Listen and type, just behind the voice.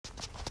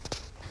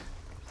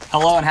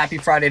Hello and happy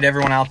Friday to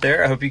everyone out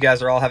there. I hope you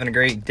guys are all having a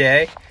great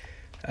day.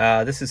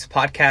 This is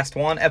Podcast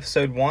 1,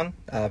 Episode 1.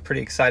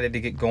 Pretty excited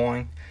to get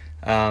going.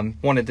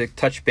 Wanted to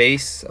touch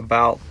base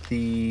about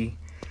the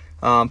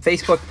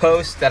Facebook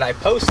post that I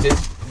posted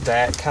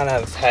that kind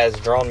of has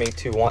drawn me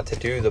to want to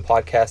do the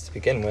podcast to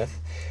begin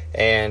with.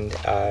 And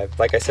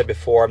like I said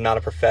before, I'm not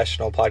a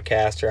professional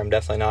podcaster. I'm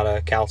definitely not a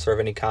counselor of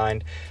any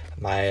kind.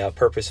 My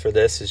purpose for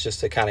this is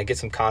just to kind of get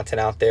some content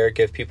out there,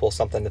 give people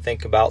something to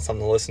think about,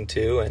 something to listen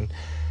to, and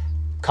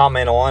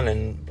comment on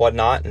and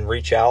whatnot, and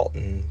reach out,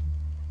 and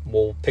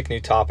we'll pick new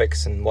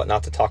topics and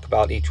whatnot to talk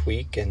about each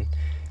week and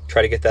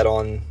try to get that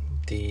on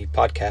the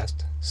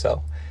podcast.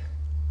 So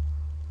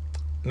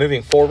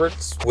moving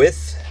forwards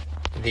with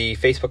the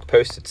Facebook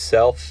post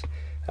itself,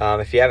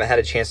 if you haven't had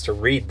a chance to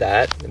read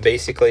that,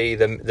 basically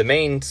the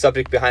main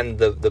subject behind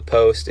the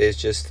post is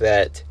just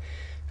that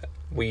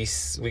we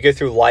go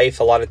through life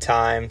a lot of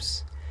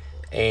times,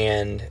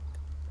 and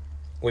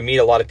we meet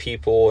a lot of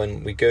people,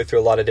 and we go through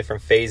a lot of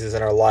different phases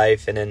in our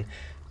life, and then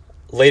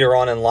later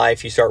on in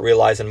life you start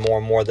realizing more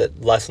and more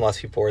that less and less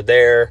people are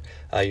there.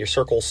 Your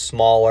circle's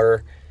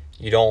smaller.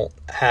 You don't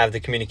have the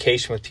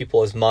communication with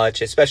people as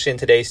much, especially in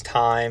today's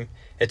time.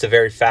 It's a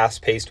very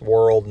fast-paced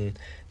world, and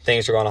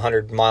things are going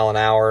 100 mile an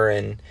hour,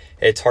 and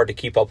it's hard to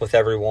keep up with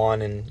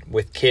everyone, and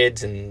with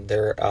kids and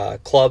their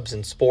clubs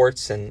and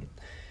sports and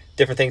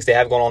different things they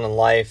have going on in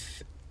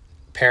life.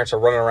 Parents are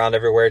running around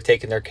everywhere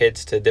taking their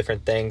kids to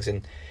different things,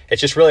 and it's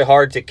just really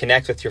hard to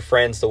connect with your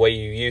friends the way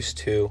you used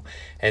to.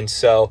 And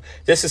so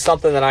this is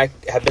something that I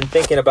have been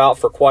thinking about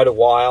for quite a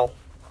while.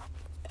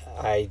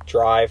 I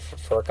drive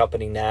for a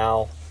company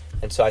now,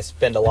 and so I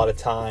spend a lot of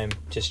time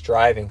just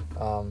driving.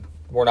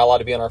 We're not allowed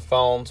to be on our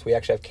phones. We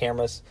actually have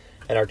cameras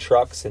in our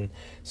trucks, and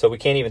so we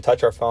can't even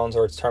touch our phones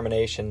or its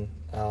termination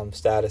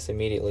status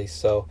immediately.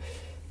 So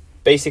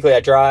basically I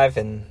drive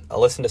and I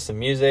listen to some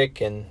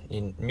music,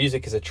 and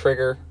music is a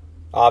trigger.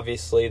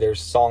 Obviously, there's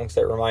songs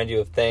that remind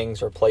you of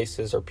things or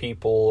places or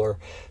people, or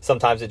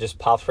sometimes it just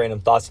pops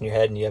random thoughts in your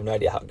head and you have no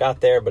idea how it got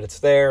there, but it's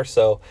there.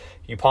 So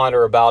you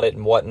ponder about it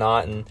and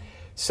whatnot. And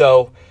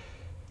so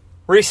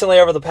recently,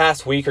 over the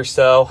past week or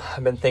so,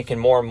 I've been thinking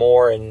more and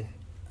more, and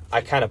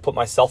I kind of put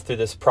myself through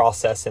this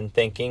process in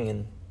thinking,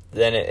 and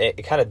then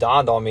it kind of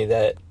dawned on me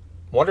that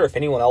I wonder if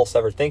anyone else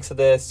ever thinks of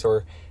this,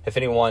 or if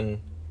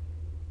anyone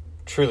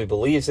truly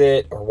believes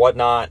it or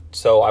whatnot.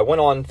 So I went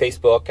on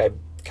Facebook. I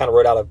kind of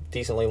wrote out a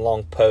decently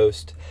long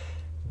post,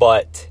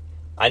 but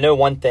I know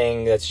one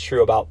thing that's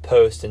true about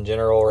posts in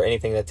general, or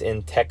anything that's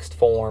in text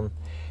form,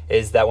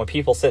 is that when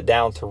people sit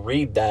down to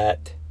read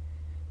that,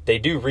 they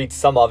do read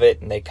some of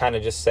it and they kind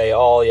of just say,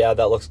 oh yeah,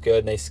 that looks good,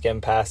 and they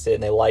skim past it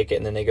and they like it,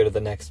 and then they go to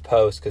the next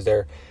post because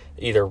they're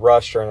either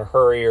rushed or in a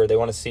hurry, or they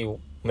want to see,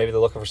 maybe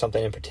they're looking for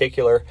something in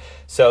particular,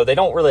 so they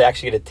don't really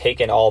actually get to take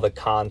in all the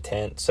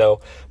content.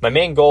 So my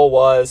main goal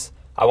was,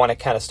 I want to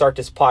kind of start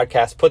this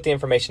podcast, put the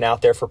information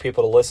out there for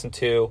people to listen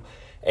to,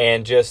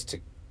 and just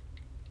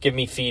give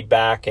me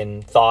feedback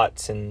and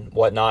thoughts and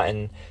whatnot.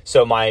 And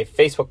so my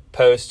Facebook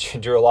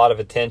post drew a lot of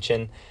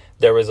attention.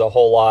 There was a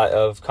whole lot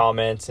of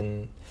comments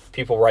and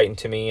people writing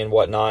to me and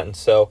whatnot. And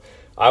so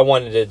I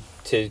wanted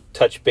to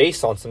touch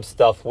base on some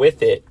stuff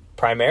with it,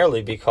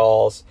 primarily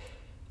because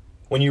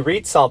when you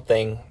read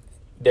something,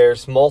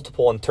 there's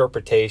multiple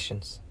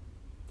interpretations.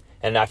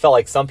 And I felt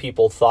like some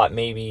people thought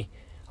maybe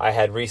I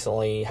had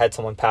recently had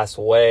someone pass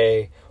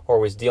away or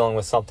was dealing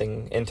with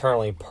something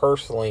internally,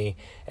 personally,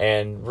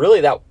 and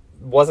really that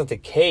wasn't the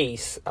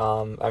case.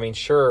 I mean,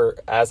 sure,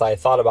 as I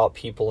thought about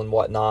people and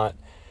whatnot,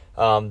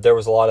 there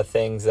was a lot of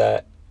things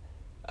that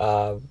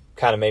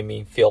kind of made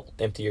me feel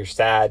empty or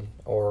sad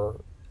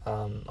or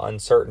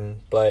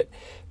uncertain, but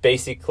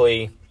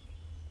basically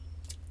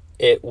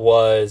it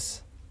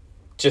was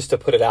just to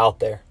put it out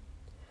there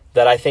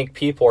that I think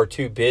people are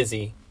too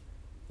busy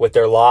with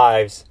their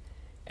lives,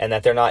 and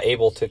that they're not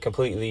able to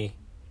completely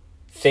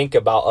think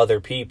about other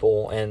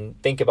people and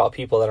think about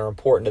people that are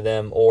important to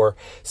them. Or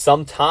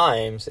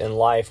sometimes in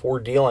life,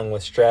 we're dealing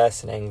with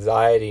stress and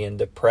anxiety and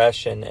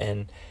depression,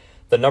 and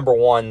the number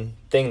one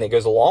thing that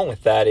goes along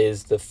with that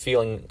is the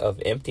feeling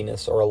of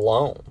emptiness or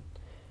alone.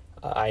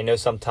 I know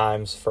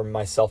sometimes for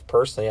myself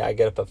personally, I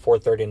get up at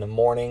 4:30 in the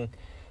morning,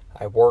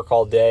 I work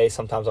all day,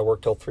 sometimes I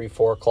work till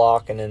 3-4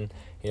 o'clock, and then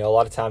a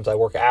lot of times I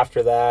work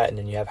after that, and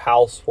then you have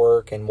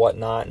housework and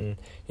whatnot, and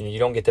you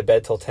don't get to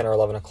bed till 10 or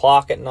 11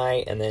 o'clock at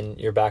night, and then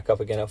you're back up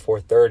again at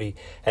 4:30,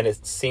 and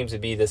it seems to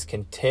be this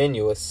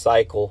continuous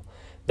cycle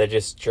that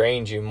just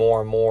drains you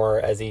more and more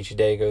as each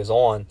day goes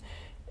on.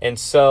 And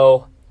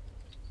so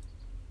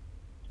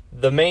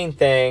the main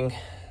thing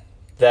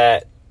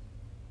that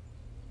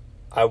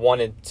I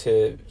wanted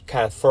to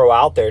kind of throw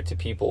out there to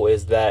people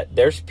is that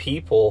there's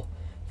people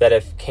that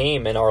have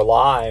came in our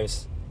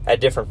lives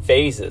at different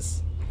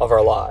phases of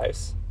our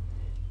lives.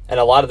 And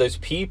a lot of those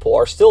people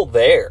are still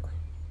there.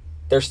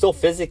 They're still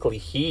physically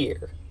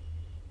here.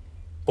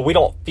 But we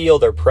don't feel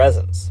their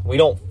presence. We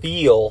don't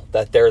feel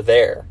that they're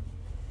there.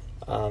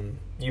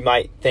 You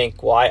might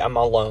think, well, I'm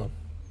alone.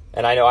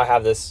 And I know I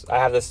have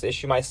this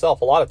issue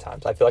myself a lot of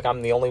times. I feel like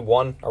I'm the only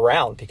one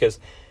around because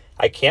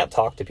I can't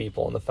talk to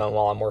people on the phone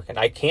while I'm working.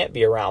 I can't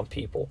be around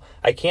people.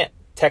 I can't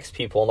text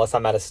people unless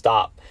I'm at a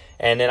stop.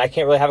 And then I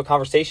can't really have a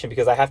conversation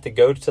because I have to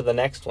go to the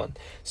next one.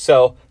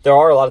 So there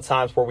are a lot of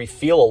times where we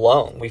feel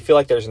alone. We feel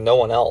like there's no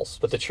one else.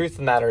 But the truth of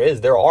the matter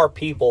is there are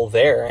people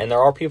there, and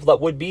there are people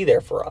that would be there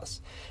for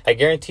us. I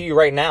guarantee you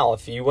right now,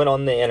 if you went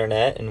on the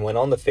internet and went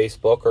on the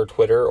Facebook or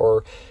Twitter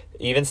or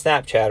even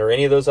Snapchat or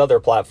any of those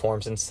other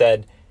platforms and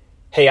said,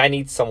 hey, I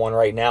need someone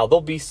right now,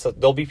 there'll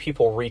be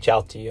people reach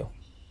out to you.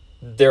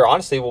 There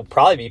honestly will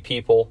probably be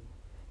people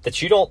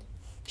that you don't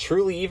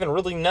truly even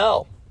really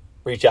know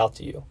reach out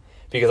to you.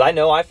 Because I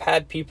know I've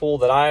had people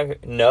that I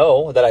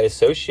know that I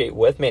associate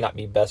with, may not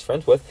be best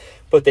friends with,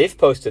 but they've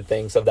posted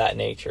things of that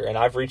nature. And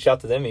I've reached out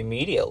to them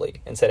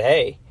immediately and said,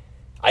 hey,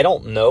 I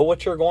don't know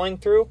what you're going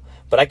through,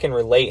 but I can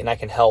relate and I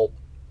can help.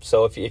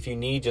 So if you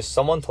need just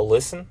someone to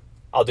listen,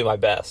 I'll do my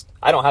best.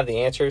 I don't have the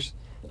answers.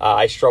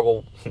 I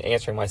struggle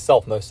answering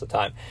myself most of the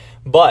time.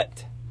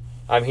 But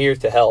I'm here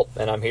to help,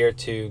 and I'm here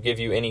to give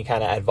you any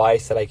kind of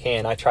advice that I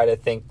can. I try to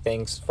think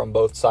things from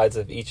both sides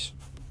of each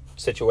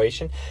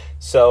situation.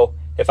 So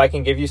if I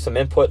can give you some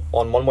input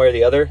on one way or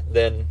the other,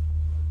 then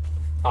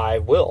I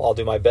will. I'll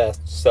do my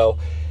best. So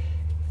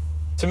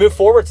to move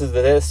forward to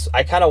this,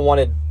 I kind of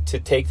wanted to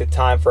take the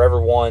time for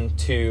everyone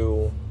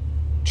to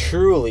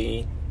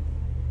truly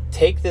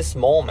take this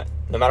moment,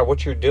 no matter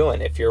what you're doing.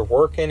 If you're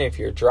working, if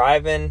you're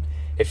driving,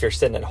 if you're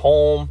sitting at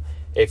home,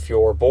 if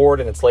you're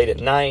bored and it's late at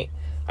night,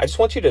 I just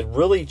want you to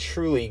really,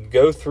 truly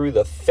go through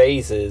the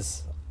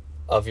phases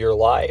of your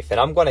life. And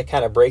I'm going to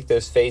kind of break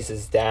those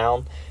phases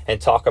down and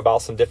talk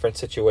about some different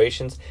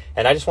situations.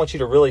 And I just want you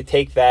to really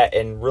take that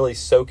and really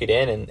soak it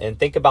in and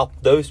think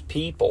about those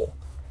people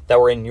that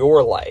were in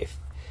your life,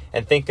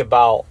 and think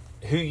about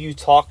who you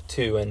talked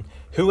to and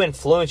who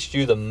influenced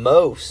you the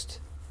most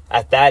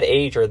at that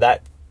age or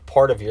that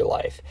part of your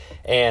life.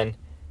 And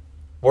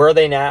where are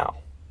they now?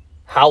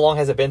 How long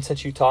has it been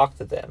since you talked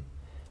to them?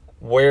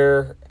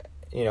 Where,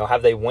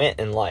 have they went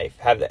in life?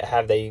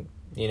 Have they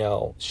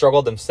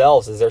struggled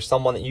themselves? Is there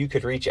someone that you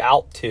could reach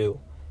out to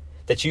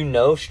that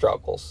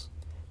struggles,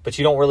 but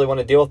you don't really want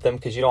to deal with them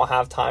because you don't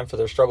have time for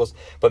their struggles?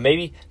 But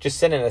maybe just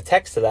sending a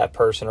text to that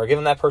person or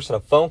giving that person a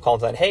phone call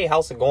and saying, hey,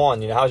 how's it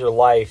going? How's your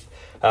life?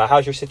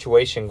 How's your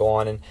situation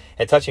going?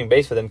 And touching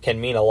base with them can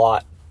mean a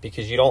lot,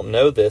 because you don't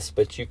know this,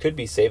 but you could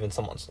be saving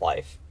someone's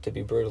life, to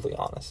be brutally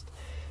honest.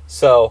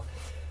 So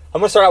I'm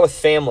going to start out with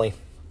family.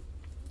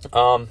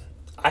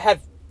 I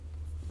have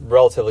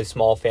relatively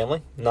small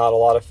family, not a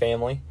lot of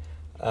family.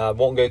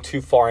 Won't go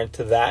too far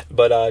into that,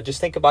 but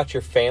just think about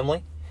your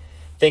family.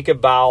 Think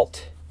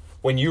about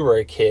when you were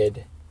a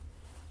kid.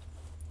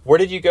 Where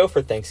did you go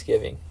for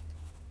Thanksgiving?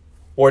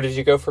 Where did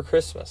you go for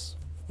Christmas?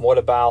 What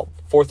about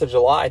 4th of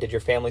July? Did your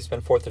family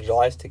spend 4th of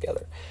July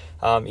together?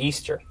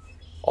 Easter,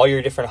 all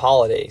your different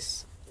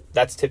holidays.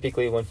 That's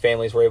typically when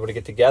families were able to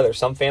get together.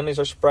 Some families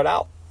are spread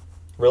out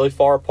really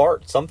far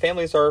apart. Some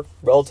families are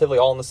relatively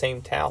all in the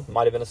same town.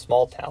 Might have been a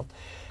small town.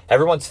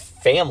 Everyone's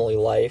family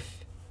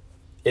life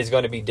is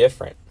going to be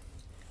different.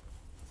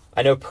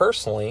 I know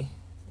personally,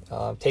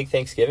 take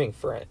Thanksgiving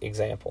for an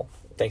example.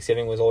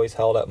 Thanksgiving was always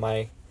held at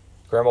my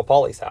Grandma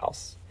Polly's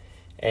house.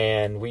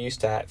 And we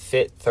used to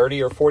fit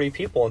 30 or 40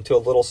 people into a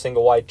little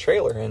single wide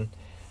trailer. And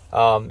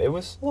it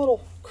was a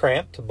little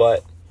cramped,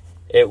 but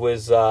it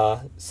was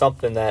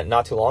something that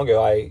not too long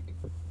ago I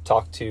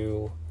talked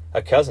to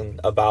a cousin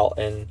about.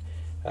 And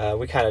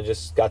we kind of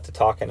just got to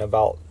talking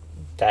about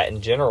that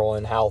in general,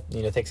 and how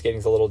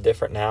Thanksgiving's a little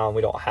different now, and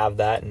we don't have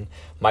that. And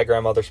my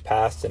grandmother's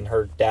passed, and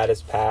her dad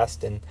has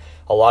passed, and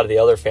a lot of the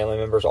other family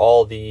members,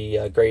 all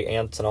the great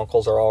aunts and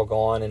uncles are all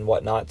gone and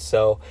whatnot.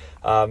 So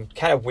kind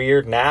of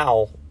weird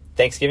now.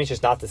 Thanksgiving's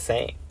just not the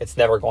same. It's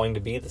never going to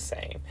be the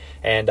same.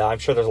 And I'm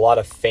sure there's a lot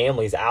of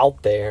families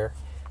out there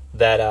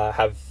that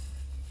have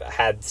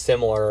had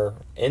similar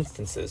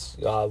instances.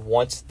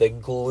 Once the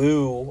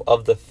glue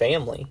of the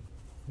family,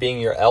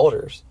 being your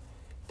elders,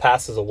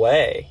 passes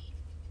away,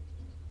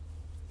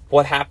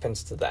 what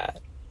happens to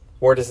that?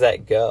 Where does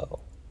that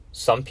go?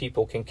 Some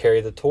people can carry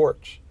the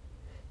torch.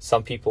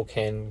 Some people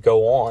can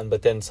go on,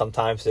 but then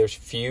sometimes there's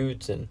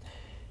feuds and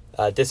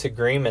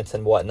disagreements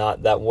and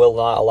whatnot that will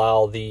not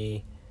allow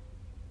the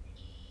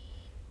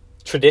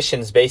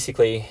traditions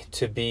basically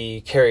to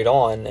be carried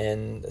on,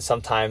 and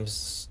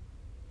sometimes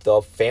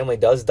the family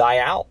does die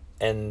out,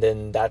 and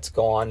then that's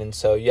gone, and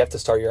so you have to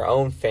start your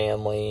own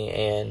family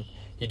and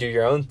you do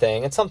your own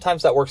thing. And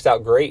sometimes that works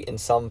out great,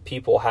 and some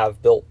people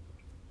have built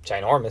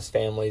ginormous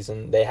families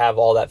and they have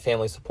all that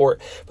family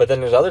support, but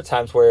then there's other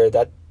times where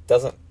that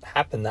doesn't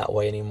happen that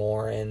way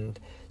anymore, and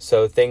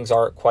so things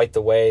aren't quite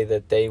the way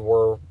that they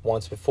were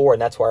once before.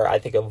 And that's where I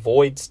think a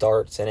void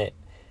starts, and it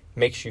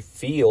makes you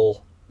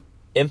feel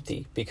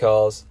empty,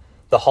 because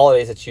the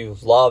holidays that you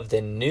loved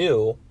and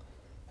knew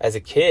as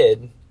a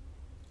kid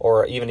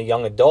or even a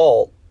young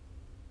adult,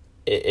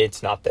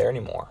 it's not there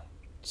anymore.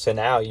 So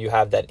now you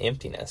have that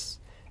emptiness,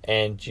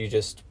 and you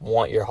just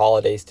want your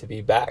holidays to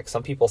be back.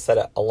 Some people set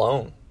it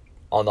alone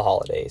on the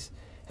holidays,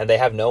 and they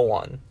have no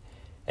one.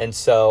 And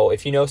so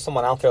if you know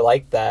someone out there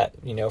like that,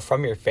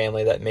 from your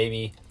family that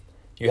maybe,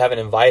 you haven't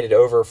invited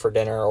over for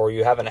dinner, or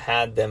you haven't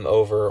had them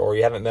over, or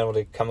you haven't been able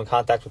to come in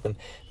contact with them,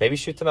 maybe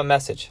shoot them a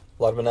message.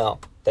 Let them know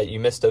that you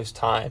missed those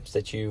times,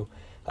 that you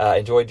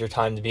enjoyed your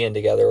time being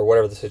together, or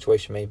whatever the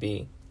situation may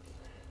be.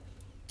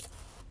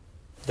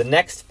 The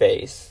next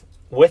phase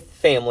with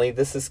family,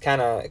 this is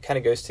kind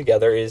of goes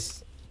together,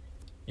 is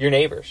your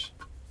neighbors,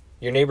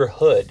 your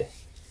neighborhood.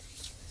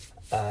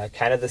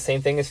 Kind of the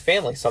same thing as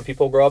family. Some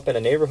people grow up in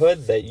a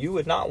neighborhood that you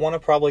would not want to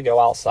probably go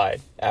outside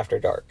after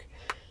dark.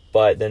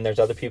 But then there's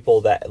other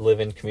people that live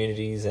in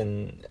communities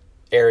and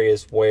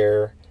areas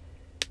where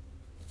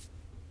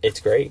it's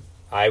great.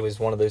 I was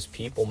one of those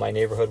people. My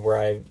neighborhood where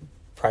I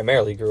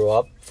primarily grew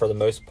up, for the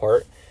most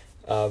part,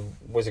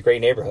 was a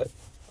great neighborhood.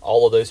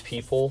 All of those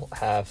people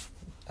have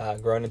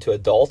grown into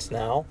adults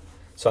now.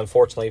 So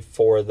unfortunately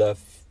for the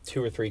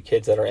 2 or 3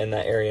 kids that are in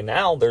that area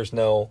now, there's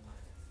no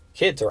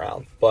kids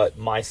around. But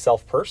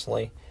myself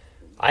personally,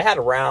 I had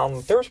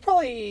around, there was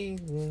probably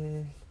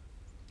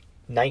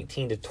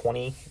 19 to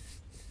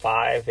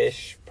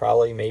 25-ish,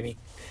 probably maybe,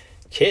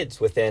 kids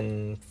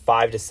within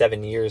 5 to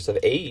 7 years of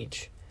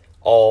age,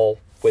 all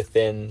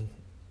within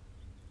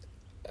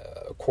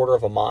a quarter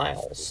of a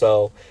mile.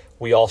 So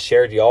we all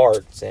shared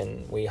yards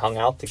and we hung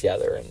out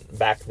together. And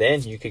back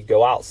then you could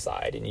go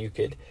outside and you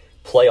could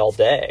play all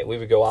day. We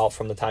would go out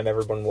from the time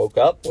everyone woke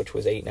up, which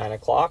was 8, 9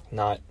 o'clock,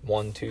 not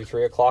 1, 2,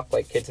 3 o'clock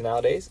like kids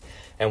nowadays.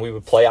 And we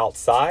would play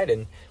outside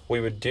and we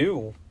would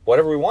do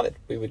whatever we wanted.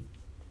 We would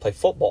play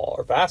football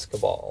or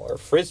basketball or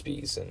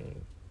frisbees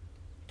and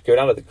go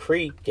down to the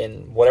creek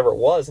and whatever it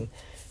was. And,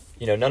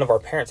 you know, none of our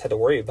parents had to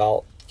worry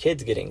about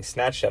kids getting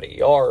snatched out of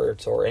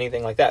yards or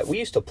anything like that. We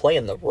used to play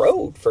in the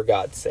road, for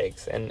God's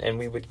sakes. And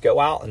we would go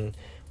out and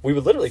we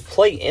would literally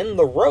play in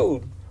the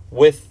road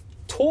with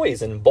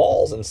toys and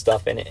balls and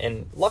stuff in it.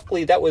 And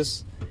luckily that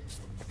was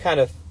kind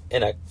of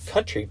in a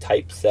country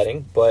type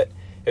setting, but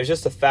it was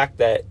just the fact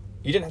that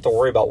you didn't have to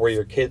worry about where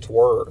your kids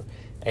were.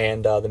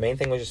 And the main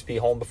thing was just be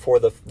home before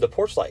the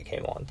porch light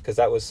came on, because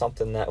that was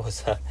something that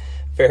was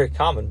very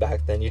common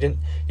back then. You didn't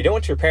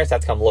want your parents to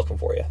have to come looking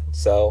for you.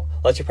 So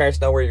let your parents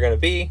know where you're going to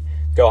be.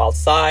 Go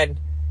outside,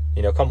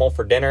 come home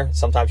for dinner.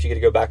 Sometimes you get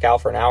to go back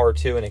out for an hour or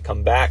two and then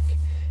come back,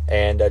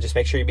 and just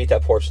make sure you beat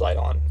that porch light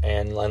on.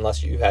 And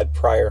unless you had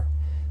prior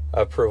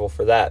approval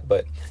for that.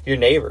 But your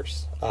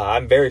neighbors,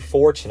 I'm very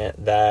fortunate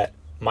that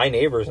my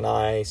neighbors and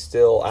I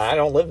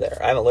don't live there.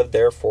 I haven't lived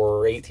there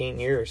for 18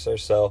 years or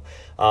so.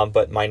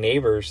 But my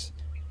neighbors,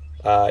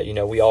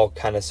 we all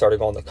kind of started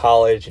going to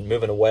college and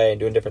moving away and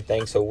doing different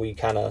things. So we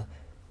kind of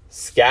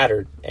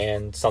scattered,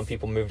 and some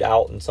people moved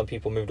out and some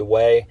people moved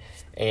away.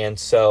 And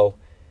so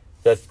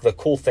the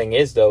cool thing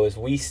is, though, is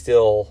we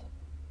still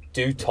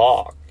do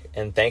talk.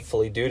 And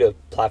thankfully, due to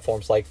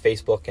platforms like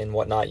Facebook and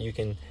whatnot, you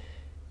can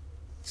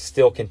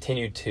still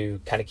continue to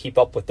kind of keep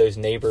up with those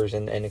neighbors,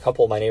 and a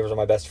couple of my neighbors are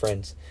my best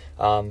friends.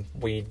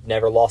 We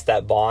never lost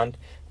that bond.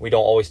 We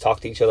don't always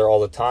talk to each other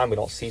all the time. We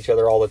don't see each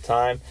other all the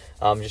time.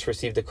 Just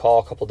received a call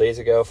a couple days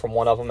ago from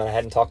one of them, and I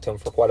hadn't talked to him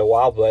for quite a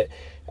while, but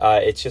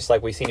it's just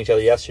like we seen each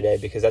other yesterday,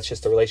 because that's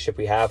just the relationship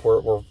we have.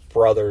 We're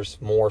brothers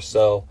more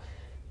so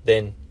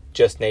than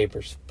just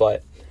neighbors.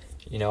 But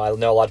I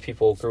know a lot of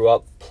people grew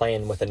up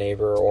playing with a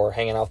neighbor or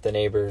hanging out with the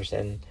neighbors,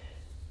 and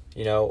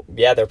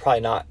they're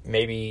probably not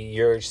maybe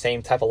your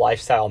same type of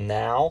lifestyle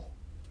now,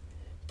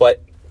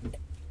 but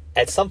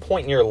at some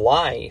point in your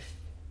life,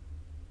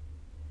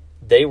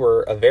 they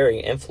were a very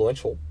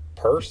influential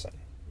person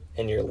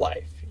in your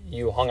life.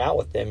 You hung out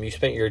with them. You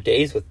spent your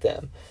days with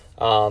them.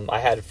 I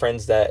had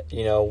friends that,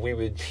 we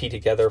would be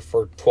together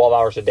for 12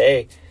 hours a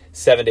day,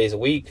 7 days a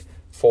week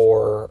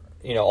for,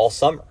 all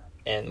summer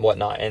and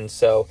whatnot. And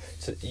so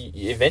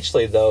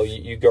eventually, though,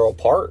 you grow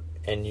apart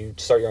and you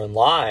start your own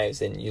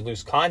lives and you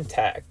lose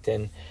contact.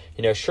 And,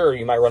 sure,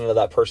 you might run into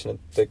that person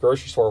at the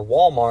grocery store or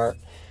Walmart,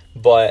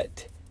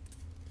 but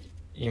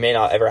you may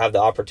not ever have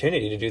the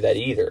opportunity to do that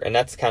either. And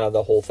that's kind of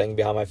the whole thing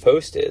behind my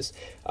post is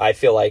I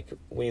feel like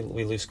we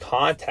lose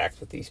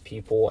contact with these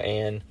people,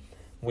 and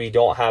we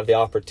don't have the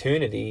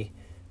opportunity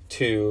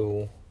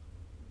to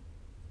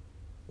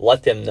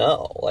let them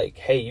know, like,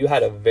 hey, you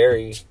had a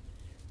very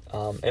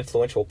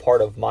influential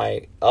part of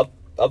my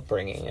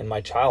upbringing and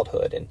my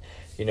childhood. And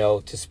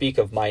to speak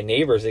of my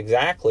neighbors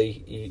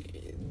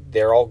exactly,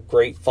 they're all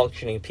great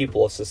functioning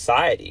people of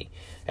society.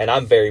 And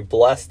I'm very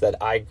blessed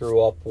that I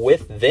grew up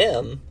with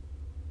them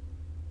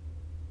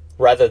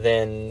rather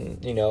than,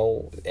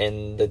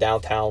 in the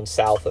downtown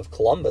south of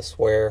Columbus,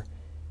 where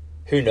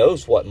who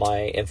knows what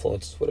my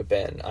influences would have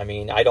been. I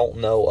mean, I don't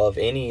know of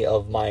any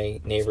of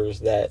my neighbors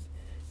that,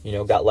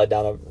 got led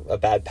down a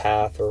bad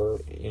path or,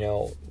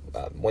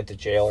 went to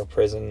jail or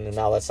prison. And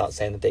now that's not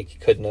saying that they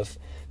couldn't have,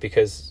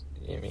 because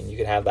you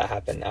can have that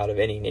happen out of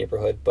any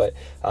neighborhood, but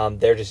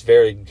they're just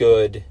very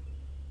good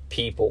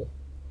people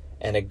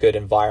and a good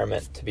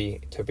environment to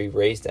be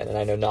raised in. And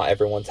I know not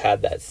everyone's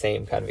had that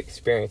same kind of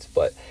experience,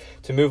 but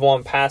to move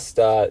on past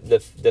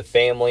the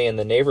family and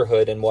the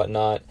neighborhood and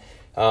whatnot,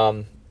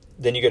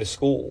 then you go to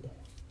school.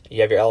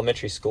 you have your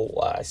elementary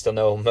school. I still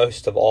know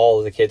most of all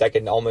of the kids. I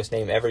can almost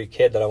name every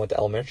kid that I went to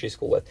elementary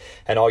school with,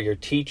 and all your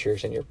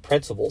teachers and your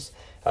principals.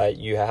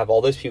 You have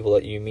all those people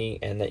that you meet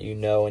and that you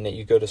know and that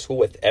you go to school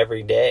with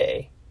every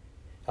day.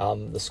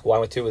 The school I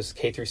went to was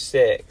K through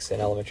 6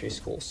 in elementary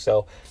school.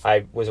 So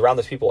I was around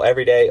those people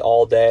every day,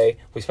 all day.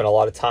 We spent a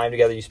lot of time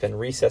together. You spend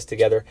recess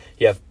together.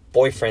 You have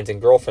boyfriends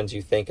and girlfriends,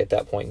 you think, at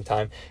that point in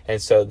time.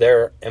 And so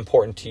they're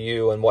important to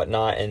you and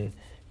whatnot, and,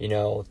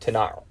 to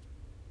not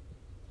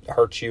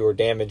hurt you or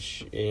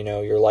damage,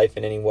 your life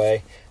in any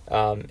way.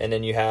 And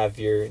then you have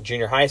your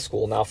junior high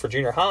school. Now, for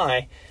junior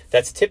high,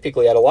 that's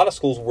typically at a lot of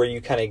schools where you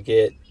kind of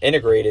get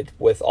integrated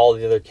with all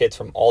the other kids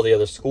from all the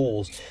other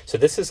schools. So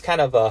this is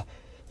kind of a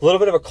little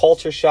bit of a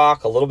culture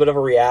shock, a little bit of a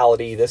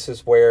reality. This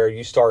is where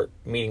you start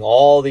meeting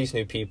all these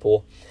new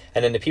people.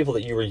 And then the people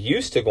that you were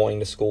used to going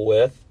to school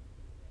with,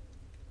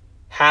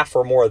 half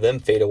or more of them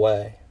fade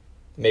away.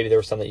 Maybe there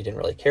were some that you didn't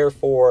really care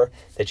for,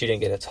 that you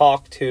didn't get to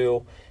talk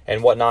to,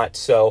 and whatnot.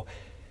 So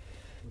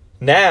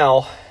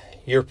now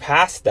you're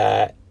past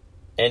that,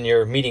 and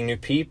you're meeting new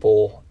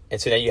people, and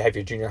so now you have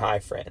your junior high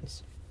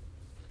friends.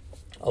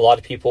 A lot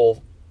of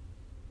people,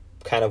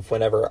 kind of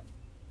whenever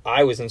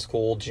I was in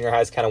school, junior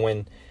high is kind of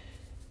when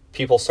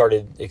people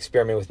started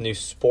experimenting with new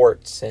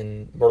sports,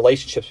 and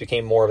relationships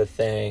became more of a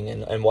thing,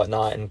 and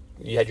whatnot, and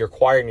you had your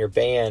choir and your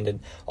band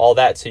and all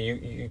that, so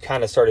you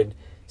kind of started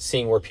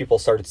seeing where people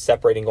started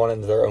separating, going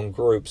into their own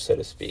groups, so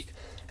to speak.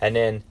 And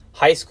then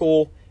high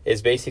school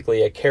is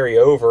basically a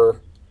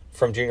carryover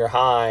from junior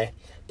high,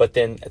 but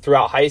then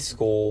throughout high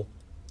school,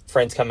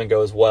 friends come and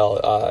go as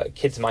well.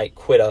 Kids might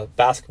quit a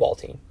basketball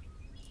team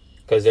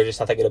because they're just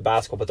not that good at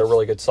basketball, but they're a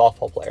really good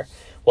softball player.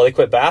 Well, they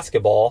quit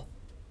basketball,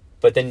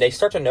 but then they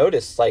start to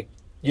notice, like,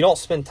 you don't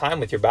spend time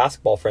with your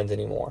basketball friends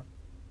anymore.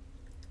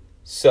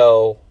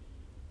 So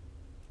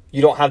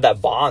you don't have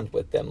that bond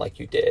with them like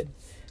you did.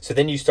 So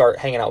then you start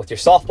hanging out with your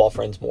softball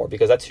friends more,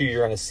 because that's who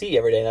you're going to see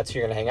every day, and that's who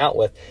you're going to hang out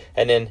with.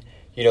 And then,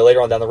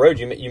 later on down the road,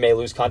 you may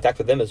lose contact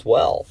with them as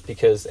well,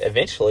 because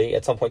eventually,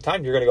 at some point in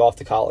time, you're going to go off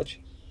to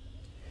college.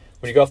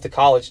 When you go off to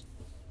college,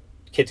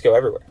 kids go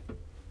everywhere.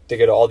 They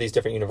go to all these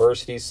different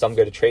universities. Some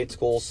go to trade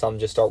schools. Some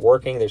just start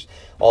working. There's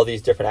all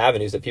these different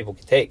avenues that people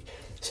can take.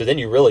 So then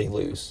you really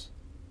lose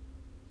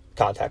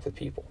contact with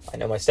people. I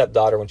know my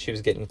stepdaughter, when she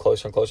was getting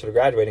closer and closer to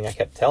graduating, I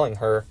kept telling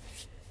her,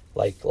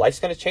 like, life's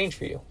going to change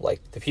for you.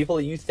 Like, the people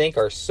that you think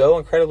are so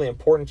incredibly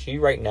important to you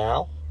right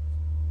now,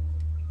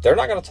 they're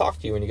not going to talk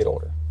to you when you get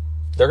older.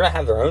 They're going to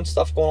have their own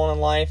stuff going on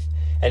in life.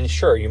 And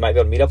sure, you might be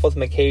able to meet up with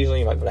them occasionally.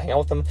 You might be able to hang out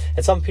with them.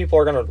 And some people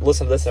are going to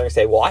listen to this and they're going to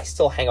say, well, I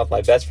still hang out with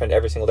my best friend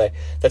every single day.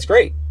 That's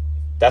great.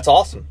 That's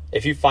awesome.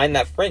 If you find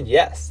that friend,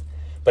 yes.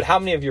 But how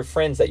many of your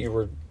friends that you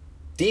were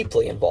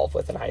deeply involved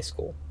with in high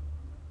school,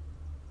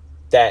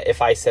 that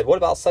if I said, what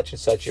about such and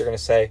such, you're going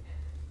to say,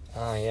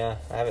 oh yeah,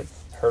 I haven't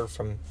heard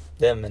from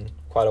them in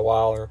quite a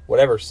while or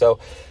whatever. So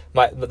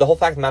the whole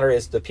fact of the matter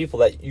is, the people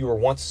that you were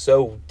once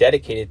so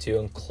dedicated to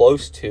and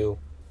close to,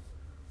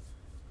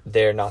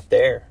 they're not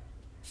there.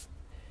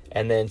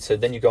 And then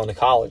you go into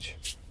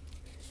college.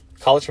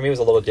 College for me was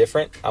a little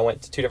different. I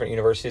went to 2 different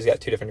universities,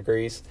 got 2 different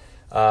degrees.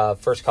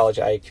 First college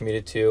I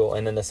commuted to,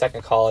 and then the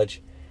second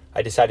college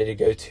I decided to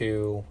go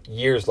to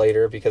years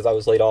later because I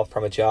was laid off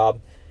from a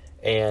job,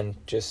 and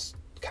just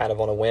kind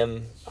of on a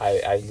whim,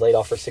 I laid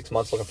off for 6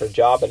 months looking for a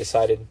job. I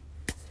decided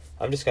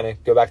I'm just going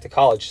to go back to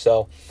college.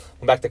 So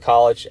went back to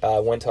college,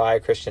 went to Ohio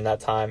Christian that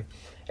time,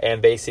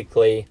 and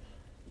basically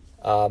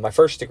my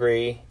first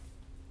degree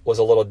was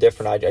a little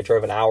different. I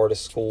drove an hour to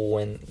school,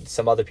 and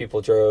some other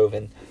people drove,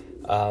 and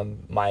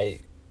my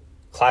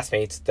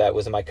classmates that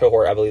was in my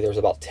cohort, I believe there was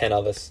about 10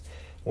 of us,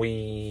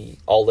 we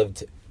all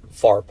lived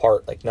far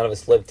apart. Like, none of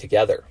us lived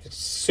together. It's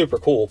super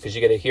cool because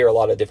you get to hear a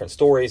lot of different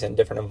stories and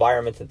different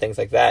environments and things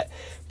like that.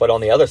 But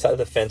on the other side of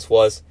the fence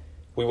was,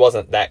 we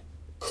wasn't that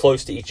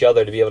close to each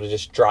other to be able to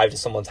just drive to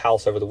someone's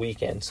house over the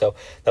weekend. So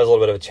that was a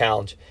little bit of a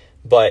challenge.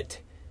 But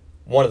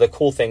one of the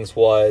cool things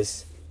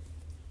was,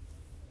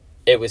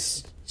 it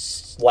was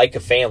like a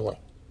family.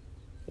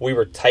 We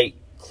were tight,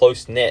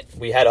 close-knit.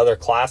 We had other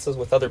classes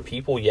with other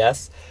people,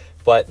 yes,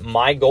 but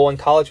my goal in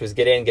college was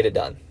get in and get it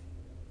done.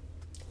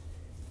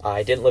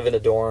 I didn't live in the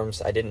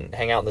dorms. I didn't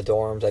hang out in the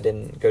dorms. I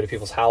didn't go to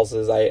people's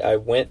houses. I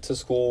went to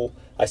school.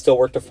 I still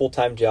worked a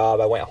full-time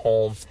job. I went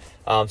home.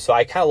 So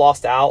I kind of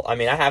lost out. I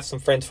mean, I have some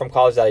friends from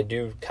college that I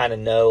do kind of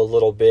know a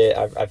little bit.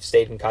 I've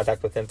stayed in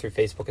contact with them through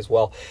Facebook as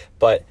well,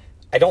 but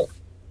I don't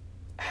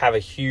have a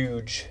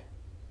huge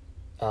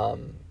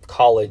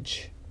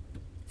college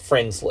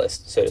friends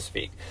list, so to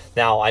speak.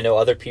 Now, I know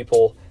other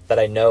people that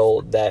I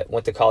know that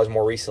went to college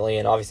more recently,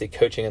 and obviously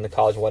coaching in the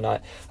college and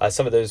whatnot.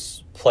 Some of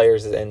those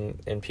players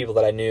and people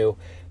that I knew,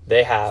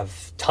 they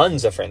have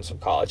tons of friends from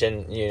college.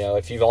 And, you know,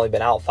 if you've only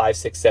been out 5,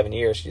 6, 7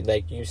 years,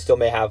 you still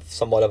may have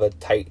somewhat of a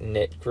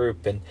tight-knit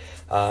group. And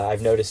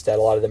I've noticed that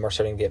a lot of them are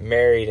starting to get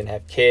married and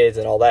have kids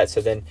and all that. So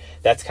then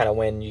that's kind of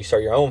when you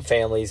start your own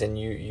families, and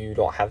you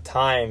don't have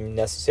time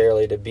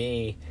necessarily to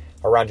be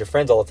around your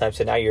friends all the time.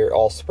 So now you're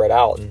all spread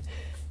out.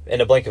 in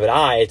a blink of an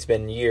eye, it's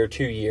been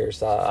 2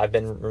 years. I've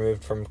been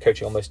removed from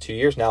coaching almost 2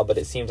 years now, but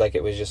it seems like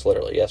it was just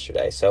literally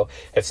yesterday. So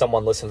if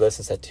someone listened to this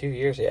and said 2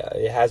 years, yeah,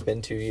 it has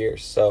been 2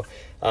 years. So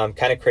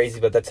kind of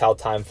crazy, but that's how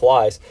time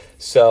flies.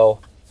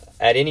 So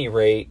at any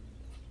rate,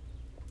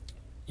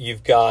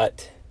 you've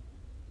got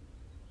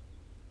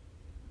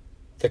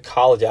the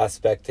college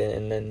aspect,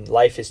 and then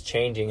life is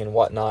changing and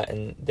whatnot.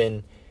 And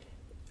then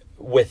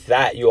with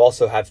that, you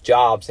also have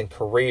jobs and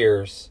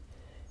careers,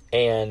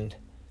 and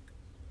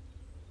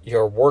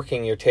you're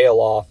working your tail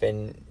off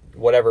and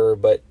whatever,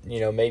 but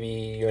maybe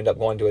you end up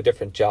going to a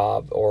different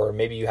job, or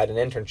maybe you had an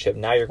internship,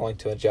 now you're going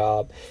to a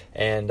job,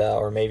 and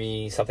or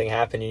maybe something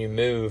happened and you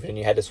moved and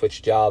you had to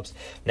switch jobs.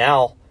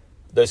 Now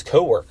those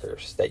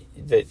coworkers that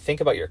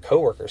think about your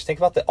coworkers, think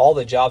about all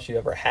the jobs you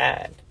ever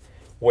had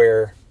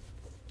where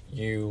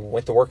you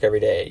went to work every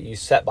day, you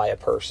sat by a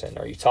person,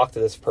 or you talked to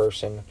this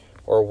person,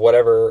 or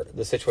whatever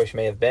the situation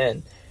may have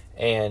been,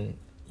 and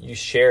you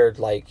shared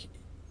like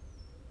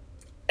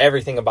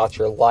everything about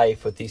your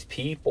life with these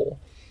people,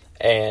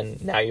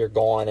 and now you're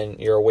gone and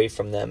you're away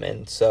from them.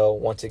 And so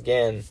once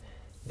again,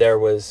 there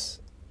was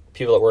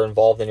people that were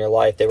involved in your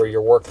life. They were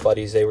your work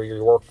buddies, they were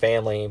your work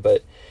family,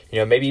 but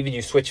maybe even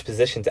you switched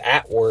positions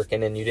at work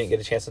and then you didn't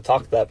get a chance to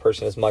talk to that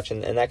person as much,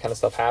 and that kind of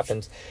stuff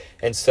happens.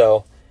 And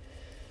so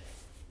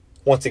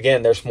once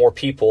again, there's more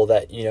people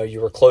that you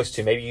were close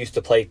to. Maybe you used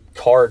to play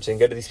cards and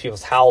go to these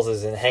people's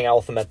houses and hang out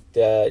with them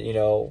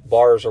at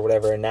bars or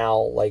whatever, and now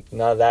like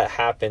none of that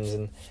happens,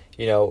 and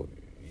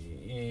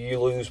you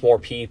lose more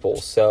people.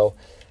 So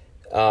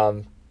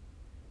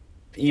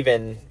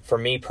even for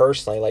me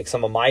personally, like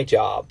some of my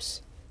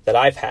jobs that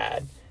I've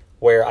had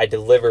where I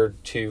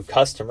delivered to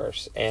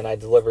customers and I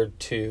delivered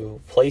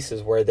to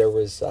places where there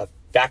was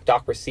back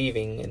dock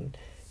receiving and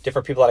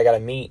different people that I got to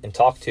meet and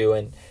talk to,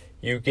 and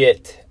you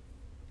get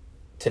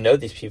to know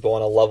these people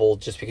on a level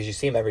just because you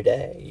see them every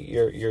day.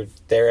 You're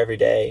there every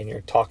day and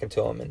you're talking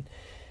to them and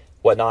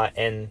whatnot,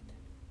 and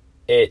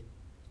it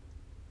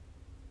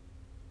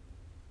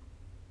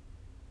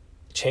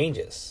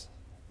changes.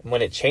 And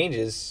when it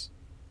changes,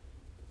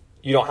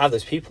 you don't have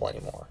those people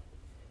anymore,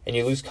 and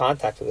you lose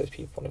contact with those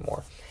people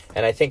anymore.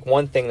 And I think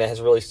one thing that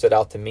has really stood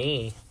out to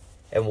me,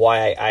 and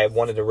why I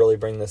wanted to really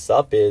bring this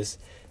up, is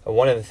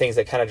one of the things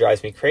that kind of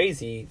drives me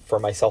crazy for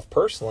myself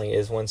personally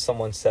is when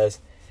someone says,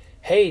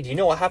 "Hey, do you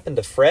know what happened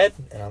to Fred?"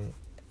 And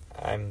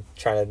I'm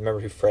trying to remember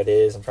who Fred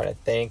is. I'm trying to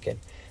think, and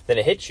then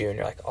it hits you, and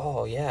you're like,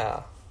 "Oh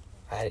yeah,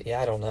 I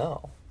don't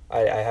know.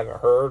 I haven't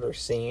heard or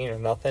seen or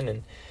nothing."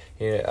 And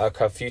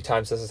a few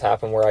times this has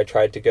happened where I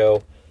tried to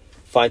go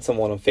find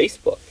someone on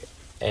Facebook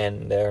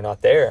and they're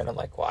not there, and I'm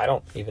like, well, I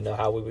don't even know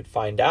how we would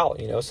find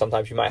out.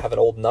 Sometimes you might have an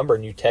old number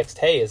and you text,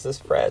 "Hey, is this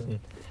Fred?" And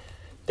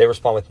they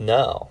respond with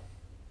no.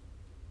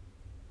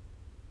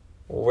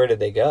 Well, where did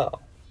they go?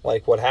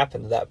 Like, what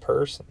happened to that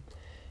person?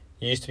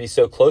 You used to be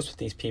so close with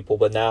these people,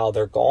 but now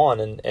they're gone.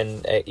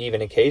 And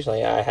even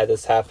occasionally I had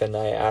this happen.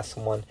 I asked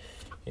someone,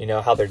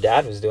 how their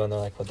dad was doing. They're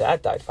like, "Well,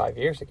 Dad died 5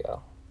 years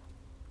ago."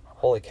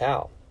 Holy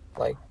cow.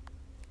 Like,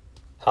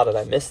 how did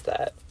I miss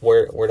that?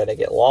 Where did I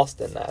get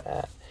lost in that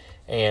at?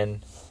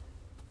 And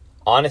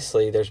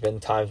honestly, there's been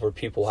times where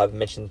people have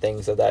mentioned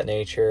things of that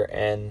nature,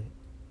 and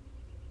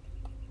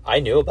I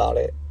knew about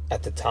it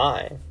at the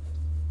time,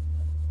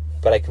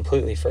 but I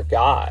completely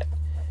forgot.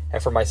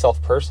 And for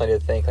myself personally to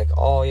think like,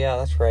 "Oh yeah,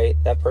 that's right,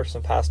 that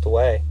person passed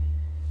away."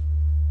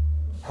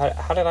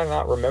 How did I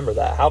not remember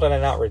that? How did I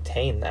not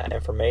retain that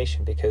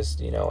information? Because,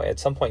 at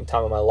some point in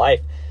time in my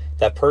life,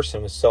 that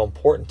person was so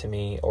important to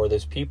me, or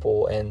those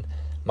people, and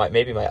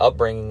maybe my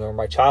upbringing or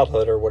my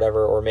childhood or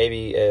whatever, or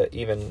maybe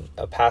even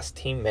a past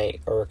teammate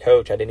or a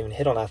coach. I didn't even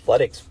hit on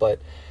athletics, but,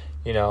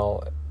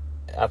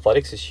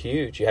 athletics is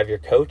huge. You have your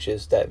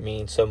coaches that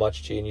mean so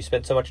much to you, and you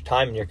spend so much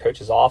time in your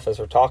coach's office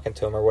or talking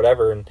to them or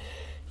whatever, and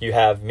you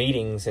have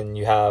meetings, and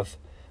you have,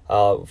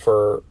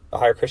 for a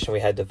Higher Christian, we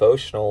had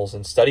devotionals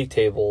and study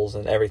tables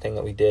and everything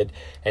that we did.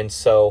 And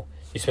so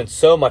you spend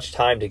so much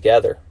time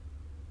together.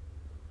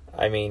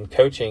 I mean,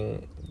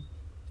 coaching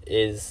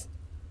is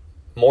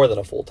more than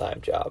a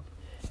full-time job,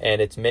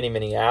 and it's many,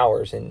 many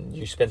hours, and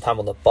you spend time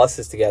on the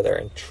buses together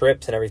and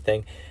trips and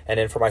everything. And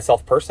then for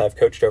myself personally, I've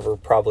coached over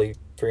probably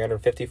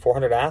 350,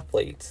 400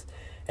 athletes,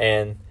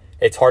 and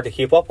it's hard to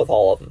keep up with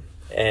all of them.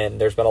 And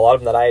there's been a lot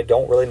of them that I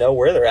don't really know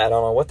where they're at. I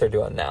don't know what they're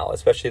doing now,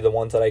 especially the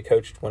ones that I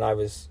coached when I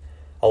was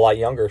a lot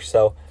younger.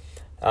 So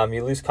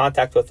you lose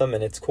contact with them,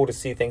 and it's cool to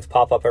see things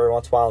pop up every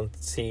once in a while and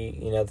see,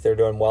 that they're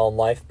doing well in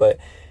life, but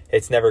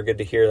it's never good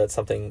to hear that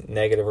something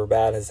negative or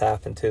bad has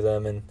happened to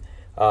them. And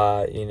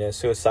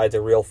suicide's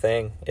a real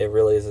thing. It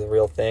really is a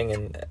real thing.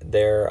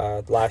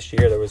 And last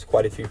year there was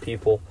quite a few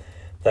people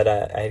that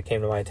I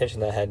came to my attention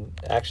that had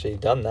actually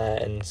done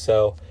that. And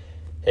so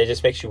it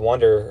just makes you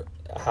wonder,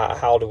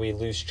 how do we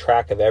lose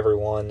track of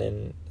everyone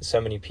and so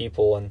many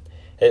people? And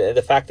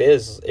the fact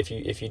is, if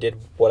you did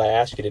what I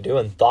asked you to do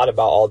and thought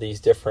about all these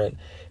different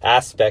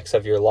aspects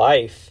of your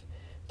life,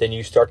 then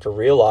you start to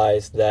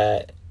realize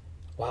that,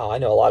 wow, I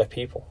know a lot of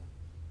people.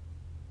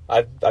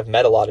 I've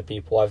met a lot of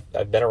people.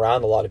 I've been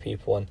around a lot of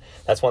people, and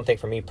that's one thing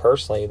for me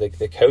personally.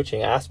 The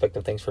coaching aspect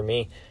of things for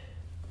me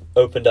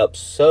opened up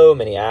so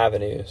many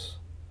avenues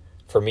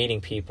for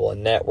meeting people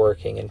and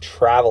networking and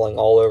traveling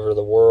all over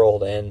the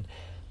world. And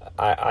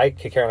I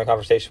could carry on a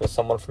conversation with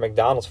someone from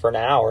McDonald's for an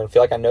hour and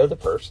feel like I know the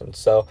person.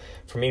 So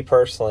for me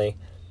personally,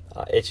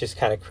 it's just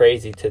kind of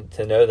crazy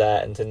to know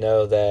that, and to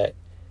know that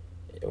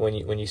when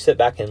you sit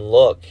back and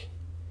look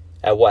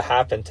at what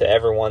happened to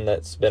everyone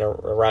that's been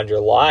around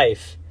your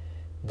life,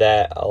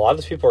 that a lot of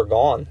those people are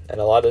gone, and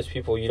a lot of those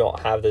people you don't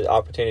have the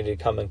opportunity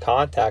to come in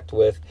contact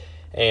with.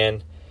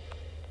 And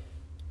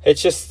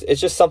it's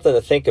just something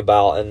to think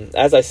about. And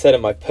as I said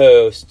in my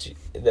post,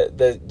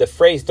 the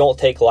phrase "don't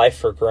take life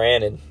for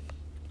granted"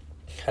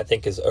 I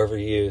think is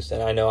overused,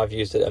 and I know I've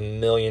used it a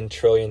million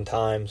trillion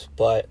times,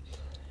 but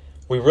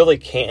we really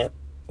can't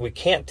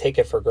take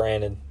it for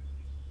granted.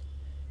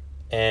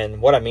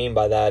 And what I mean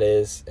by that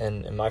is,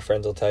 and my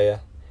friends will tell you,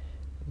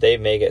 they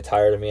may get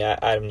tired of me,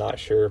 I'm not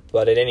sure,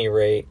 but at any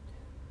rate,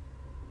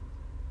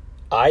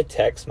 I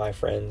text my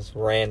friends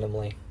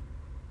randomly,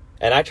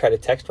 and I try to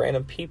text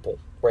random people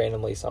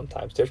randomly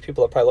sometimes. There's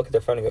people that probably look at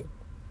their phone and go,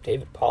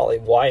 David Polly,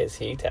 why is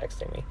he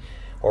texting me?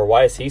 Or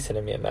why is he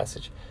sending me a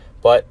message?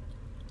 But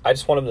I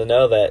just want them to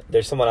know that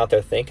there's someone out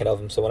there thinking of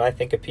them. So when I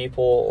think of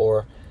people,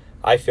 or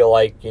I feel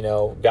like,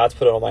 God's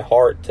put it on my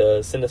heart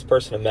to send this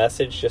person a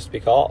message just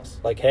because,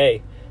 like,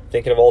 hey,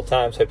 thinking of old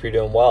times, hope you're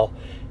doing well.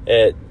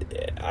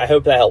 I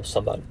hope that helps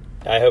somebody.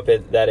 I hope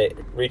that it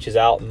reaches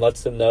out and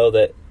lets them know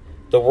that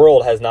the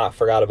world has not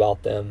forgot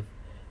about them,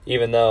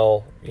 even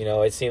though,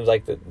 it seems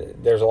like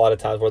there's a lot of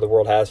times where the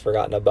world has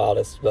forgotten about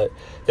us. But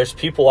there's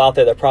people out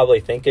there that probably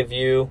think of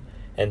you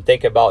and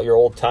think about your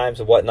old times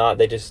and whatnot.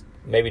 They just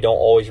maybe don't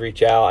always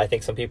reach out. I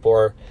think some people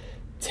are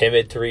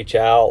timid to reach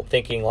out,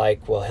 thinking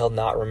like, well, he'll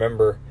not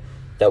remember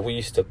that we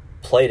used to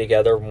play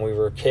together when we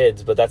were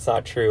kids. But that's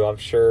not true. I'm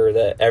sure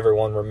that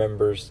everyone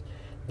remembers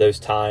those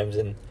times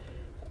and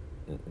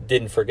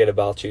didn't forget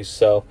about you.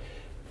 So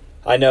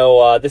I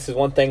know this is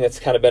one thing that's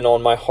kind of been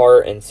on my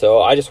heart, and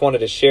so I just wanted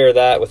to share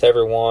that with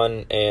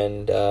everyone,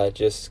 and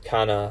just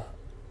kind of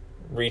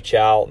reach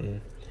out.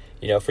 And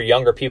for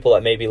younger people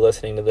that may be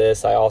listening to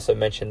this, I also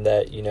mentioned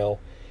that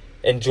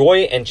enjoy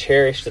and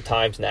cherish the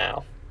times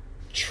now.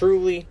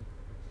 Truly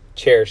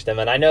cherish them.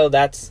 And I know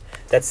that's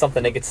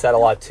something that gets said a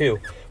lot too.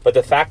 But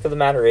the fact of the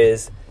matter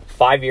is,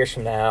 5 years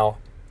from now,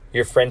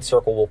 your friend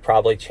circle will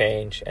probably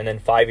change. And then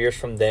 5 years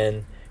from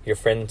then, your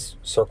friend's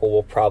circle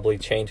will probably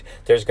change.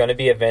 There's going to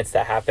be events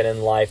that happen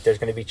in life. There's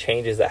going to be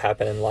changes that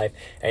happen in life.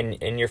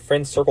 And your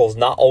friend's circle is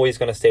not always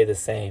going to stay the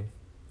same.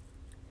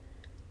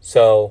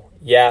 So,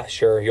 yeah,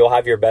 sure, you'll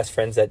have your best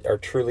friends that are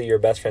truly your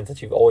best friends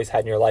that you've always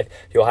had in your life.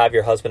 You'll have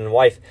your husband and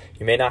wife.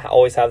 You may not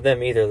always have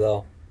them either,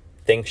 though.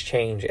 Things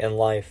change in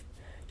life.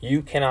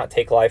 You cannot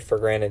take life for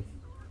granted.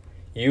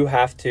 You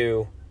have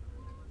to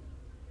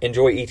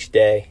enjoy each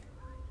day.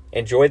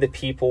 Enjoy the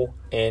people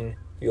in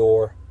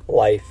your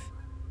life.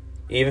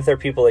 Even if they're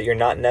people that you're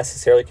not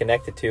necessarily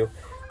connected to,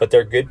 but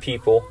they're good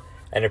people,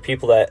 and they're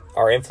people that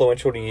are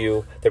influential to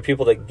you. They're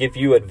people that give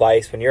you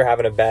advice when you're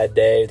having a bad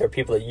day. They're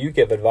people that you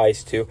give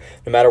advice to,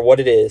 no matter what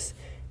it is.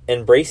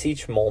 Embrace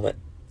each moment.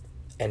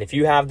 And if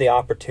you have the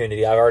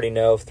opportunity, I already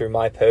know through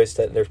my post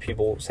that there's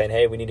people saying,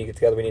 hey, we need to get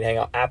together, we need to hang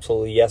out.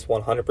 Absolutely, yes,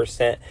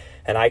 100%.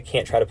 And I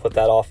can't try to put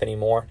that off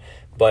anymore.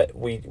 But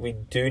we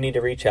do need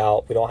to reach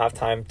out. We don't have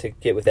time to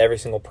get with every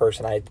single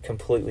person. I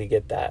completely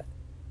get that.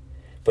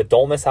 But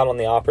don't miss out on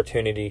the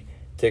opportunity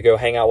to go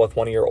hang out with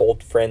one of your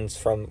old friends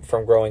from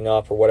growing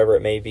up, or whatever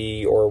it may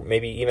be, or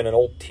maybe even an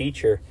old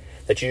teacher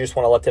that you just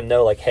want to let them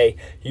know, like, hey,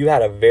 you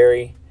had a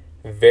very,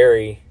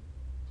 very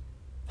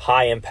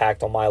high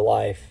impact on my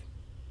life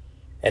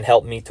and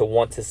helped me to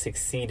want to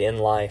succeed in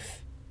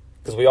life.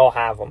 Because we all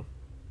have them.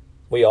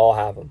 We all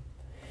have them.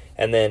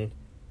 And then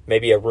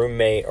maybe a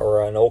roommate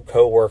or an old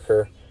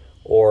coworker,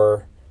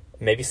 or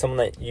maybe someone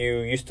that you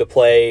used to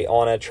play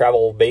on a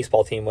travel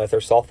baseball team with or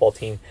softball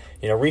team.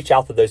 Reach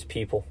out to those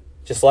people.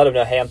 Just let them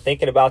know, hey, I'm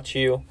thinking about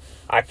you.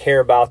 I care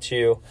about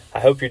you.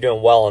 I hope you're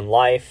doing well in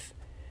life.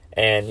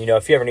 And,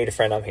 if you ever need a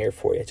friend, I'm here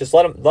for you. Just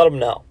let them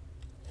know.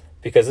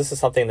 Because this is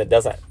something that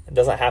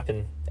doesn't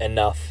happen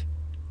enough.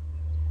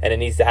 And it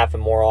needs to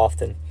happen more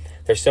often.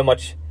 There's so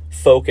much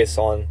focus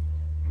on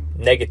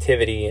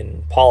negativity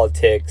and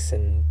politics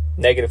and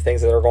negative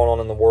things that are going on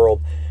in the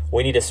world.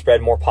 We need to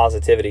spread more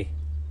positivity.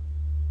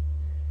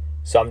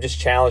 So I'm just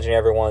challenging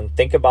everyone.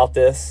 Think about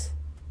this.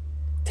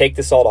 Take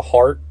this all to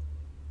heart.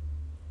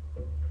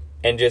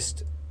 And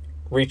just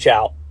reach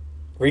out.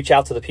 Reach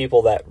out to the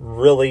people that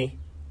really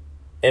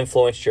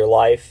influenced your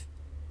life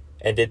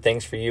and did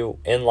things for you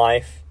in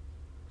life.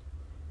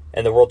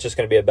 And the world's just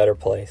going to be a better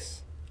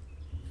place.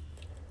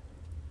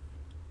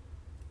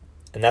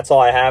 And that's all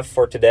I have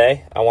for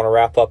today. I want to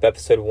wrap up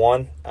episode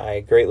 1.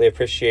 I greatly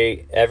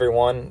appreciate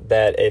everyone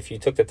that if you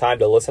took the time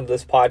to listen to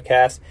this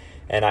podcast.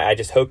 And I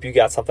just hope you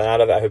got something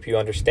out of it. I hope you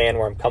understand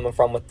where I'm coming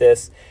from with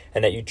this.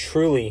 And that you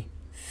truly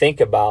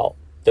think about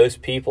those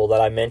people that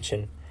I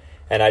mentioned.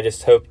 And I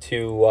just hope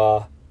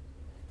to,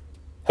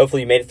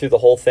 hopefully you made it through the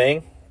whole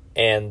thing.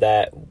 and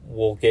that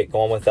we'll get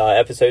going with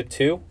episode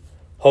 2,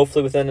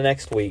 hopefully within the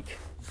next week.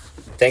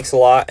 Thanks a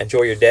lot.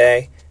 Enjoy your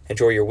day.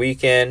 Enjoy your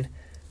weekend.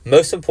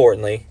 Most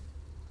importantly,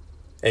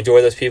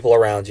 enjoy those people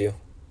around you.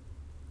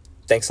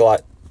 Thanks a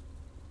lot.